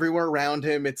then everywhere around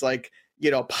him, it's like,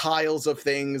 you know, piles of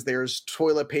things. There's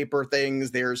toilet paper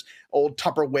things. There's old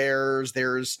Tupperwares.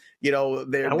 There's, you know,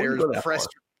 there's press.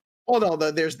 Oh no,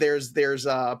 there's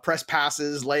press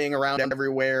passes laying around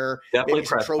everywhere. Definitely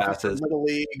press passes. Little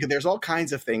League. There's all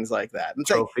kinds of things like that. And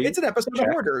it's an episode of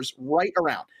Hoarders right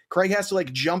around. Craig has to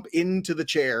like jump into the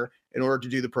chair in order to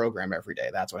do the program every day.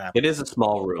 That's what happens. It is a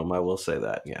small room, I will say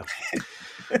that. Yeah.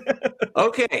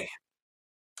 Okay.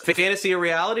 Fantasy or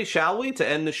reality, shall we, to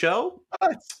end the show?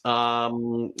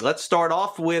 Let's start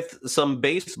off with some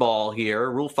baseball here.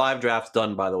 Rule 5 draft's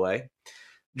done, by the way.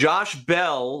 Josh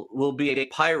Bell will be a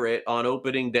Pirate on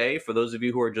opening day. For those of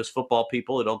you who are just football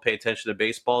people who don't pay attention to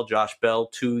baseball, Josh Bell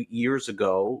 2 years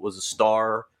ago was a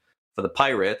star for the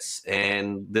Pirates,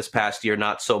 and this past year,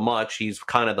 not so much. He's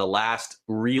kind of the last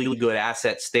really good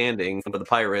asset standing for the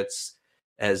Pirates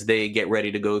as they get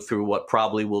ready to go through what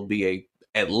probably will be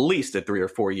at least a 3 or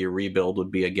 4 year rebuild,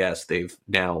 would be a guess. They've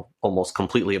now almost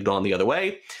completely have gone the other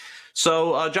way.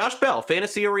 So Josh Bell,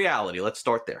 fantasy or reality? Let's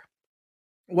start there.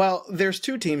 Well, there's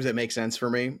 2 teams that make sense for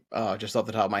me, just off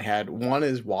the top of my head. One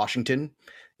is Washington.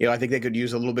 You know, I think they could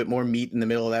use a little bit more meat in the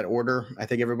middle of that order. I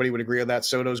think everybody would agree on that.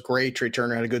 Soto's great. Trey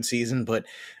Turner had a good season, but,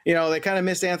 you know, they kind of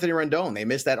missed Anthony Rendon. They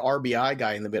missed that RBI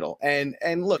guy in the middle. And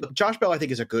look, Josh Bell, I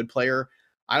think, is a good player.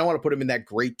 I don't want to put him in that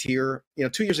great tier. You know,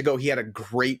 2 years ago, he had a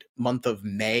great month of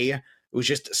May. It was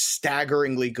just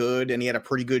staggeringly good, and he had a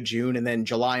pretty good June. And then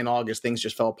July and August, things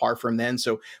just fell apart for him then.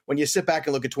 So when you sit back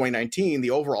and look at 2019, the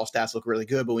overall stats look really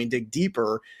good. But when you dig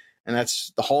deeper, and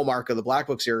that's the hallmark of the Black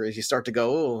Book series, you start to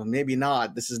go, oh, maybe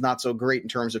not. This is not so great in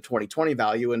terms of 2020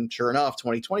 value. And sure enough,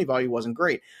 2020 value wasn't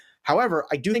great. However,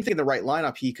 I do think in the right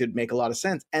lineup, he could make a lot of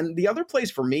sense. And the other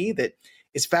place for me that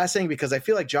is fascinating, because I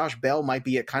feel like Josh Bell might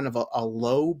be at kind of a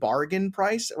low bargain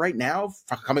price right now,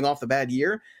 coming off the bad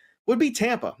year, would be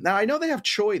Tampa. Now, I know they have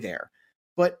Choi there,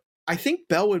 but I think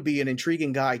Bell would be an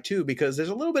intriguing guy too, because there's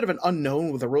a little bit of an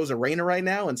unknown with Arozarena right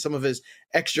now and some of his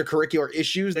extracurricular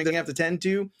issues they're going to have to tend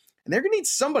to. And they're going to need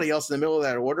somebody else in the middle of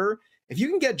that order. If you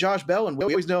can get Josh Bell, and we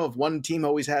always know if one team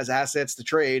always has assets to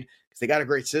trade because they got a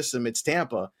great system, it's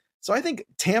Tampa. So I think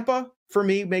Tampa, for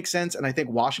me, makes sense, and I think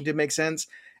Washington makes sense.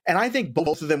 And I think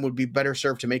both of them would be better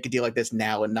served to make a deal like this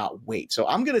now and not wait. So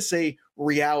I'm going to say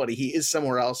reality. He is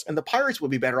somewhere else. And the Pirates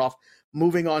would be better off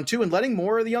moving on too and letting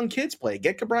more of the young kids play.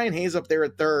 Get Brian Hayes up there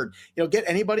at third. Get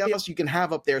anybody else you can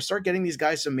have up there. Start getting these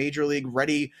guys some major league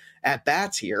ready at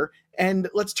bats here. And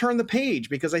let's turn the page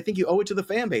because I think you owe it to the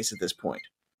fan base at this point.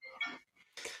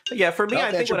 Yeah, for me,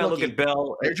 I think when I look at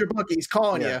Bell... There's your bookie. He's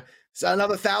calling you. So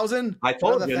another 1,000? I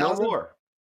told you, no more.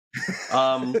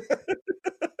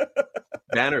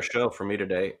 Banner show for me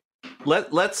today.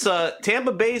 Let's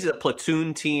Tampa Bay's a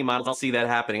platoon team. I don't see that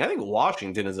happening. I think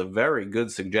Washington is a very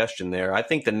good suggestion there. I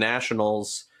think the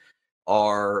Nationals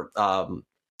are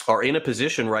in a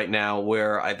position right now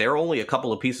where they're only a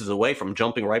couple of pieces away from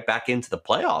jumping right back into the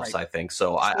playoffs. Right. I think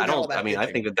so. I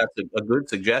think that's a good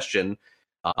suggestion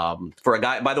for a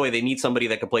guy. By the way, they need somebody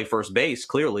that can play first base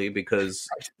clearly because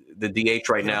the DH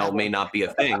right now may not be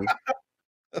a thing.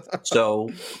 So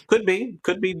could be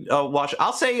watch.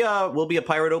 I'll say will be a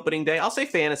Pirate opening day. I'll say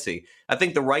fantasy. I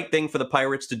think the right thing for the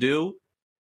Pirates to do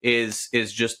is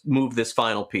just move this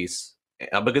final piece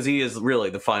because he is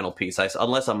really the final piece.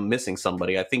 Unless I'm missing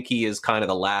somebody, I think he is kind of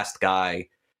the last guy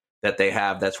that they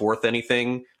have that's worth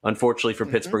anything. Unfortunately for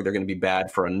Pittsburgh, they're going to be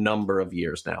bad for a number of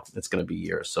years now. It's going to be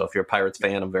years. So if you're a Pirates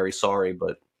fan, I'm very sorry,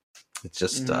 but it's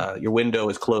just your window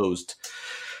is closed.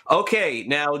 Okay,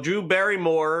 now Drew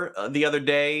Barrymore the other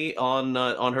day on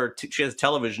her she has a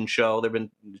television show. They've been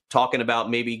talking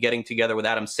about maybe getting together with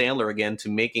Adam Sandler again to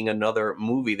making another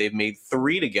movie. They've made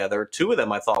 3 together. 2 of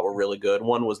them I thought were really good.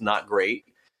 One was not great.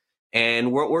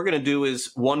 And what we're going to do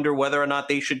is wonder whether or not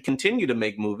they should continue to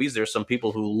make movies. There's some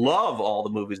people who love all the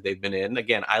movies they've been in.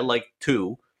 Again, I like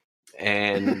 2.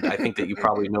 And I think that you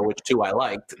probably know which 2 I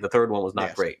liked. The third one was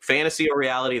not great. Fantasy or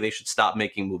reality, they should stop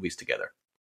making movies together.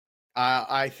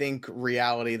 I think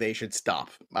reality, they should stop.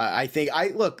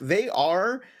 They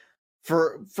are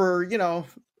for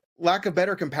lack of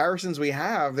better comparisons we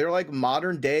have, they're like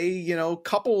modern day,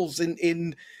 couples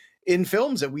in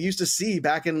films that we used to see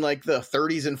back in like the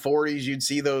 30s and 40s. You'd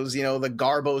see those, the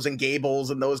Garbos and Gables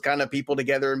and those kind of people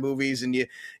together in movies. And you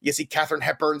see Katharine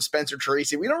Hepburn, Spencer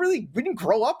Tracy. We didn't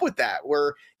grow up with that,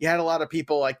 where you had a lot of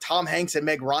people like Tom Hanks and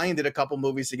Meg Ryan did a couple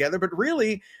movies together. But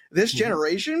really, this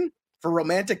generation for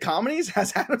romantic comedies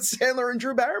has Adam Sandler and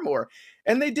Drew Barrymore.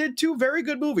 And they did 2 very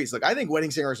good movies. Like, I think Wedding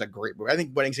Singer is a great movie. I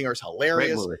think Wedding Singer is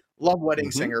hilarious. Love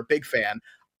Wedding Singer. Big fan.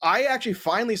 I actually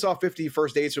finally saw 50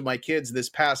 First Dates with my kids this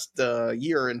past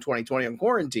year in 2020 on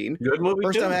quarantine. Good movie.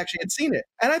 First time I actually had seen it.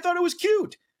 And I thought it was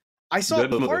cute. I saw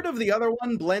part of the other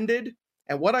one blended.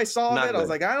 And what I saw of it, I was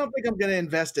like, I don't think I'm going to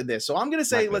invest in this. So I'm going to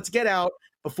say, let's get out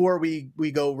before we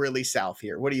go really south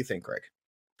here. What do you think, Greg?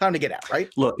 Time to get out, right?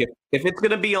 Look, if it's going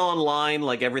to be online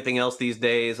like everything else these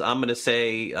days, I'm going to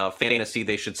say fantasy,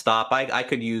 they should stop. I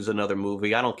could use another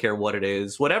movie. I don't care what it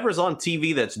is. Whatever's on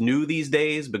TV that's new these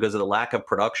days because of the lack of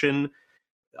production,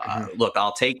 look,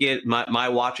 I'll take it. My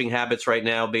watching habits right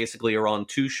now basically are on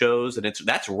 2 shows, and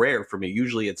that's rare for me.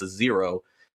 Usually it's a 0.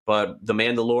 But The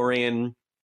Mandalorian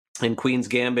and Queen's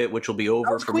Gambit, which will be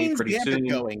over for me pretty soon.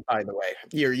 Going, by the way,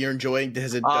 you're enjoying?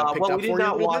 Has it picked up for you? We did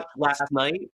not watch last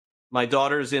night. My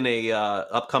daughter's in a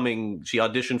upcoming. She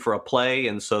auditioned for a play,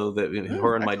 and so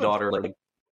her and my daughter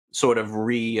sort of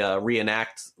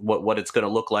reenact what it's going to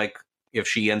look like if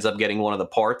she ends up getting one of the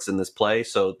parts in this play.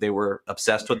 So they were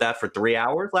obsessed with that for 3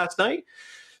 hours last night.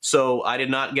 So I did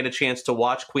not get a chance to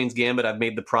watch Queen's Gambit. I've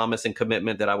made the promise and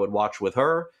commitment that I would watch with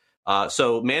her.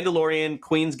 So Mandalorian,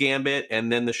 Queen's Gambit,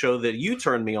 and then the show that you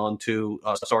turned me on to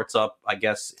starts up, I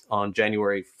guess, on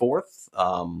January 4th.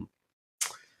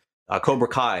 Cobra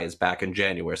Kai is back in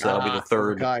January, so that'll be the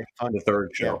third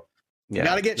show. Yeah.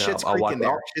 Got to get Schitt's Creek in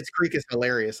there. Schitt's Creek is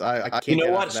hilarious. I can't. You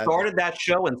know what? Started that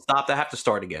show and stopped. I have to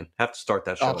start again. Have to start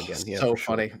that show again. Yeah, so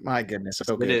funny. Sure. My goodness,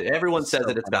 so good. Everyone says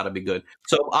that it's got to be good.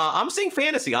 So I'm seeing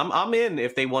fantasy. I'm in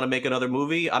if they want to make another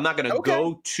movie. I'm not going to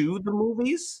go to the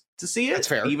movies to see it. That's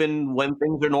fair. Even when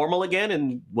things are normal again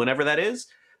and whenever that is.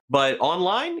 But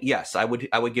online, yes, I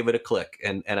would give it a click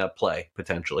and a play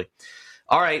potentially.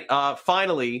 All right.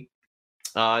 Finally.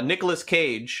 Nicolas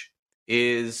Cage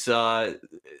has a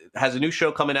new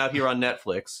show coming out here on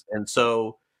Netflix. And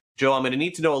so, Joe, I'm going to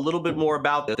need to know a little bit more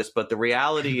about this, but the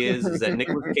reality is that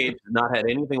Nicolas Cage has not had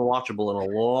anything watchable in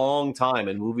a long time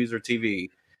in movies or TV.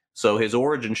 So his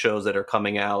origin shows that are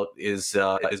coming out is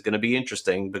going to be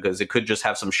interesting because it could just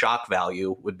have some shock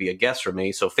value, would be a guess for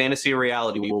me. So fantasy or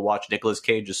reality, we will watch Nicolas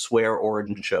Cage's swear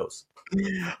origin shows.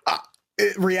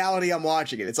 Reality, I'm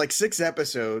watching it. It's like 6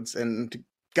 episodes, and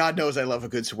God knows I love a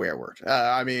good swear word.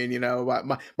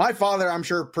 My father, I'm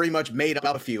sure, pretty much made up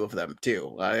a few of them,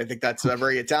 too. I think that's a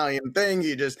very Italian thing.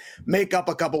 You just make up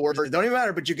a couple words. It don't even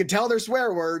matter, but you can tell they're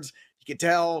swear words. You could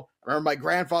tell. I remember my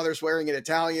grandfather swearing in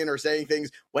Italian or saying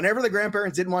things. Whenever the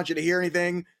grandparents didn't want you to hear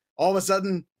anything, all of a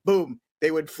sudden, boom, they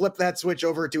would flip that switch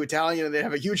over to Italian and they'd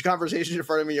have a huge conversation in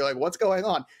front of me. You're like, what's going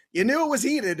on? You knew it was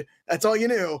heated. That's all you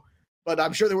knew. But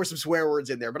I'm sure there were some swear words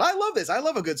in there. But I love this. I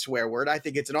love a good swear word. I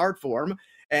think it's an art form.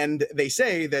 And they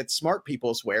say that smart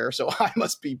people swear, so I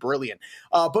must be brilliant.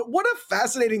 But what a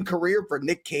fascinating career for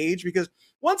Nick Cage, because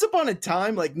once upon a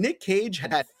time, like Nick Cage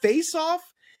had Face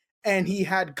Off and he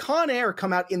had Con Air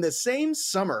come out in the same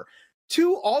summer.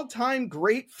 2 all-time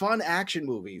great fun action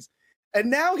movies. And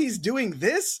now he's doing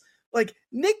this? Like,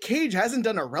 Nick Cage hasn't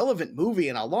done a relevant movie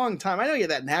in a long time. I know he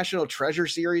had that National Treasure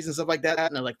series and stuff like that,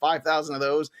 and like 5,000 of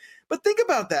those. But think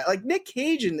about that. Like, Nick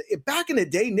Cage, and back in the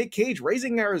day, Nick Cage,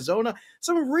 Raising Arizona,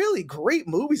 some really great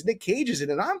movies Nick Cage is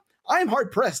in. And I'm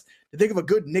hard-pressed to think of a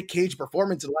good Nick Cage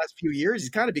performance in the last few years. He's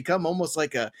kind of become almost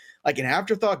like an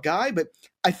afterthought guy. But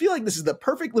I feel like this is the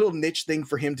perfect little niche thing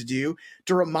for him to do,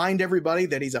 to remind everybody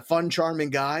that he's a fun,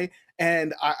 charming guy.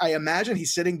 And I imagine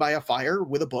he's sitting by a fire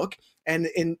with a book and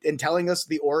telling us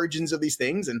the origins of these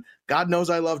things. And God knows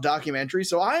I love documentaries,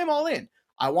 so I am all in.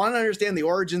 I want to understand the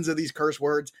origins of these curse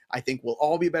words. I think we'll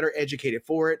all be better educated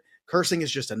for it. Cursing is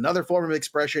just another form of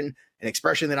expression, an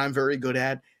expression that I'm very good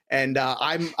at. And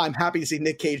I'm happy to see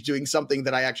Nick Cage doing something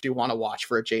that I actually want to watch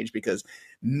for a change, because,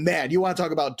 man, you want to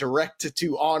talk about direct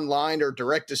to online or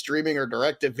direct to streaming or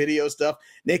direct to video stuff.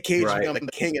 Nick Cage has become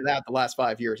the king of that the last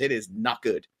 5 years. It is not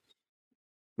good.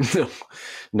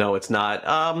 No, it's not.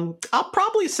 I'll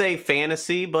probably say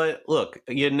fantasy, but look,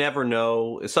 you never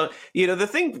know. So,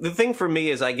 the thing for me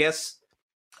is, I guess,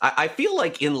 I feel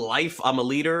like in life I'm a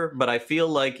leader, but I feel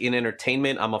like in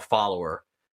entertainment I'm a follower.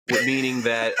 Meaning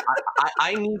that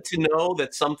I need to know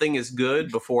that something is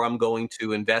good before I'm going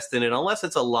to invest in it, unless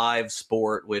it's a live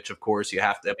sport, which of course you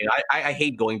have to. I mean, I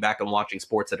hate going back and watching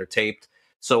sports that are taped.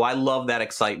 So I love that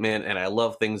excitement and I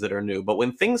love things that are new. But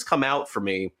when things come out for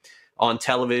me on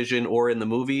television or in the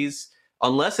movies,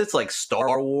 unless it's like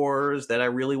Star Wars that I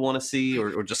really want to see,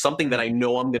 or just something that I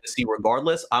know I'm going to see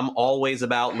regardless, I'm always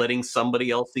about letting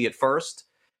somebody else see it first.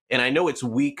 And I know it's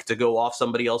weak to go off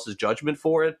somebody else's judgment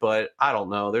for it, but I don't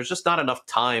know. There's just not enough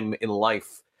time in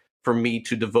life for me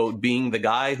to devote being the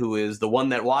guy who is the one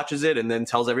that watches it and then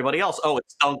tells everybody else, "Oh, it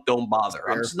stunk, don't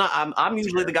bother." I'm just not. I'm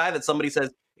usually the guy that somebody says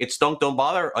it stunk, don't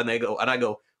bother, and I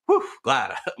go, "Whew,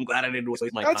 I'm glad I didn't waste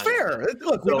my time." That's fair.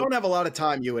 Look, we don't have a lot of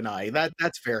time, you and I.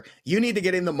 That's fair. You need to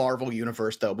get in the Marvel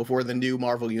universe though before the new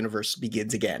Marvel universe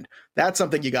begins again. That's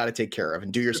something you got to take care of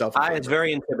and do yourself a favor. It's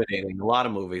very intimidating. A lot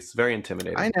of movies, very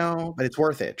intimidating. I know, but it's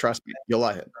worth it. Trust me, you'll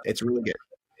like it. It's really good.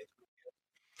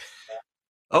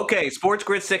 Okay, Sports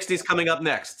Grid 60 is coming up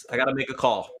next. I got to make a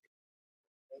call.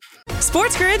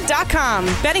 SportsGrid.com.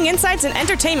 Betting insights and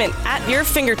entertainment at your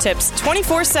fingertips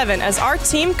 24/7 as our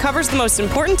team covers the most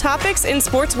important topics in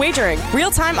sports wagering.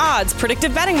 Real-time odds,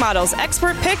 predictive betting models,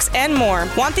 expert picks, and more.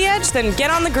 Want the edge? Then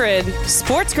get on the grid.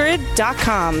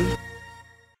 SportsGrid.com.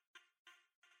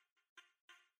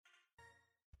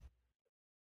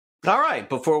 All right,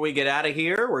 before we get out of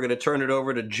here, we're going to turn it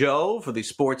over to Joe for the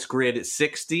Sports Grid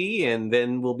 60, and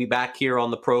then we'll be back here on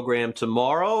the program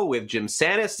tomorrow with Jim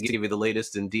Sanis to give you the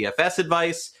latest in DFS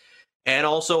advice, and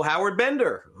also Howard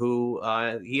Bender, who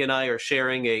he and I are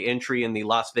sharing a entry in the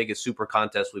Las Vegas Super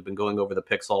Contest. We've been going over the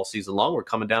picks all season long. We're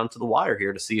coming down to the wire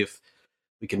here to see if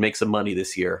we can make some money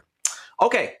this year.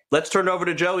 Okay, let's turn it over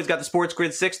to Joe. He's got the Sports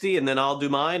Grid 60, and then I'll do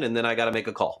mine, and then I got to make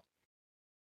a call.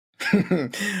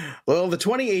 Well, the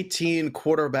 2018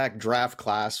 quarterback draft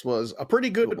class was a pretty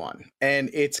good one,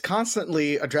 and it's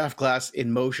constantly a draft class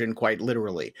in motion, quite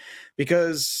literally,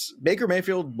 because Baker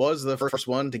Mayfield was the first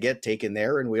one to get taken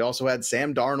there, and we also had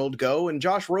Sam Darnold go, and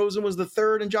Josh Rosen was the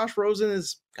third, and Josh Rosen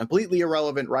is completely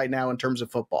irrelevant right now in terms of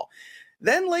football.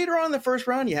 Then later on in the first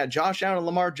round, you had Josh Allen and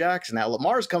Lamar Jackson. Now,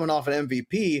 Lamar's coming off an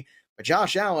MVP, but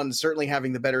Josh Allen is certainly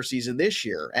having the better season this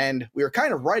year, and we were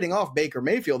kind of writing off Baker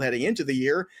Mayfield heading into the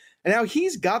year. And now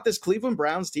he's got this Cleveland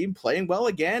Browns team playing well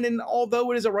again. And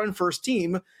although it is a run-first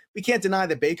team, we can't deny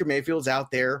that Baker Mayfield's out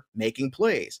there making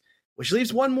plays, which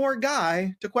leaves one more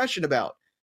guy to question about,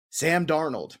 Sam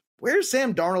Darnold. Where's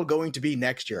Sam Darnold going to be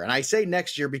next year? And I say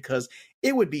next year because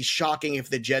it would be shocking if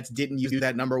the Jets didn't use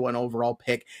that number 1 overall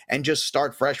pick and just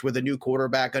start fresh with a new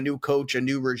quarterback, a new coach, a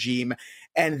new regime.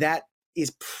 And that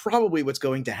is probably what's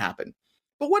going to happen.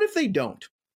 But what if they don't?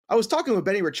 I was talking with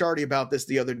Benny Ricciardi about this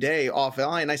the other day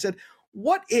offline, and I said,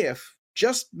 what if,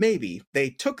 just maybe, they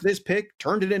took this pick,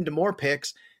 turned it into more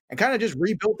picks, and kind of just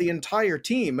rebuilt the entire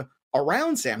team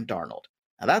around Sam Darnold?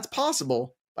 Now, that's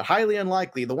possible, but highly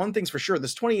unlikely. The one thing's for sure,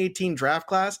 this 2018 draft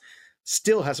class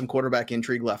still has some quarterback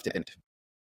intrigue left in it.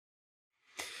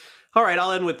 All right,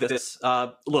 I'll end with this.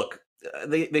 Look,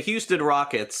 the Houston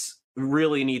Rockets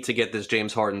really need to get this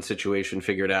James Harden situation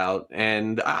figured out.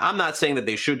 And I'm not saying that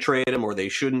they should trade him or they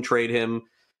shouldn't trade him,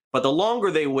 but the longer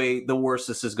they wait, the worse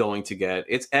this is going to get.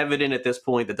 It's evident at this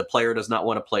point that the player does not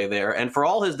want to play there. And for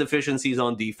all his deficiencies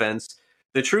on defense,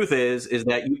 the truth is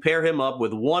that you pair him up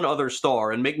with one other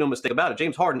star, and make no mistake about it,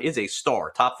 James Harden is a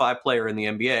star, top 5 player in the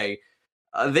NBA.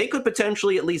 They could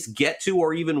potentially at least get to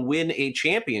or even win a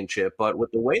championship. But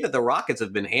with the way that the Rockets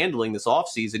have been handling this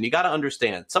offseason, you got to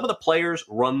understand, some of the players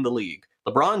run the league.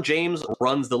 LeBron James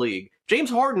runs the league. James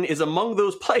Harden is among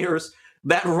those players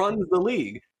that runs the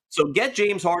league. So get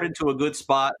James Harden to a good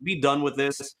spot. Be done with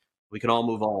this. We can all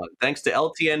move on. Thanks to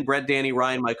LTN, Brett, Danny,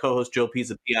 Ryan, my co-host Joe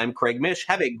Pisapia. I'm Craig Mish.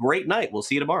 Have a great night. We'll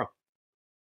see you tomorrow.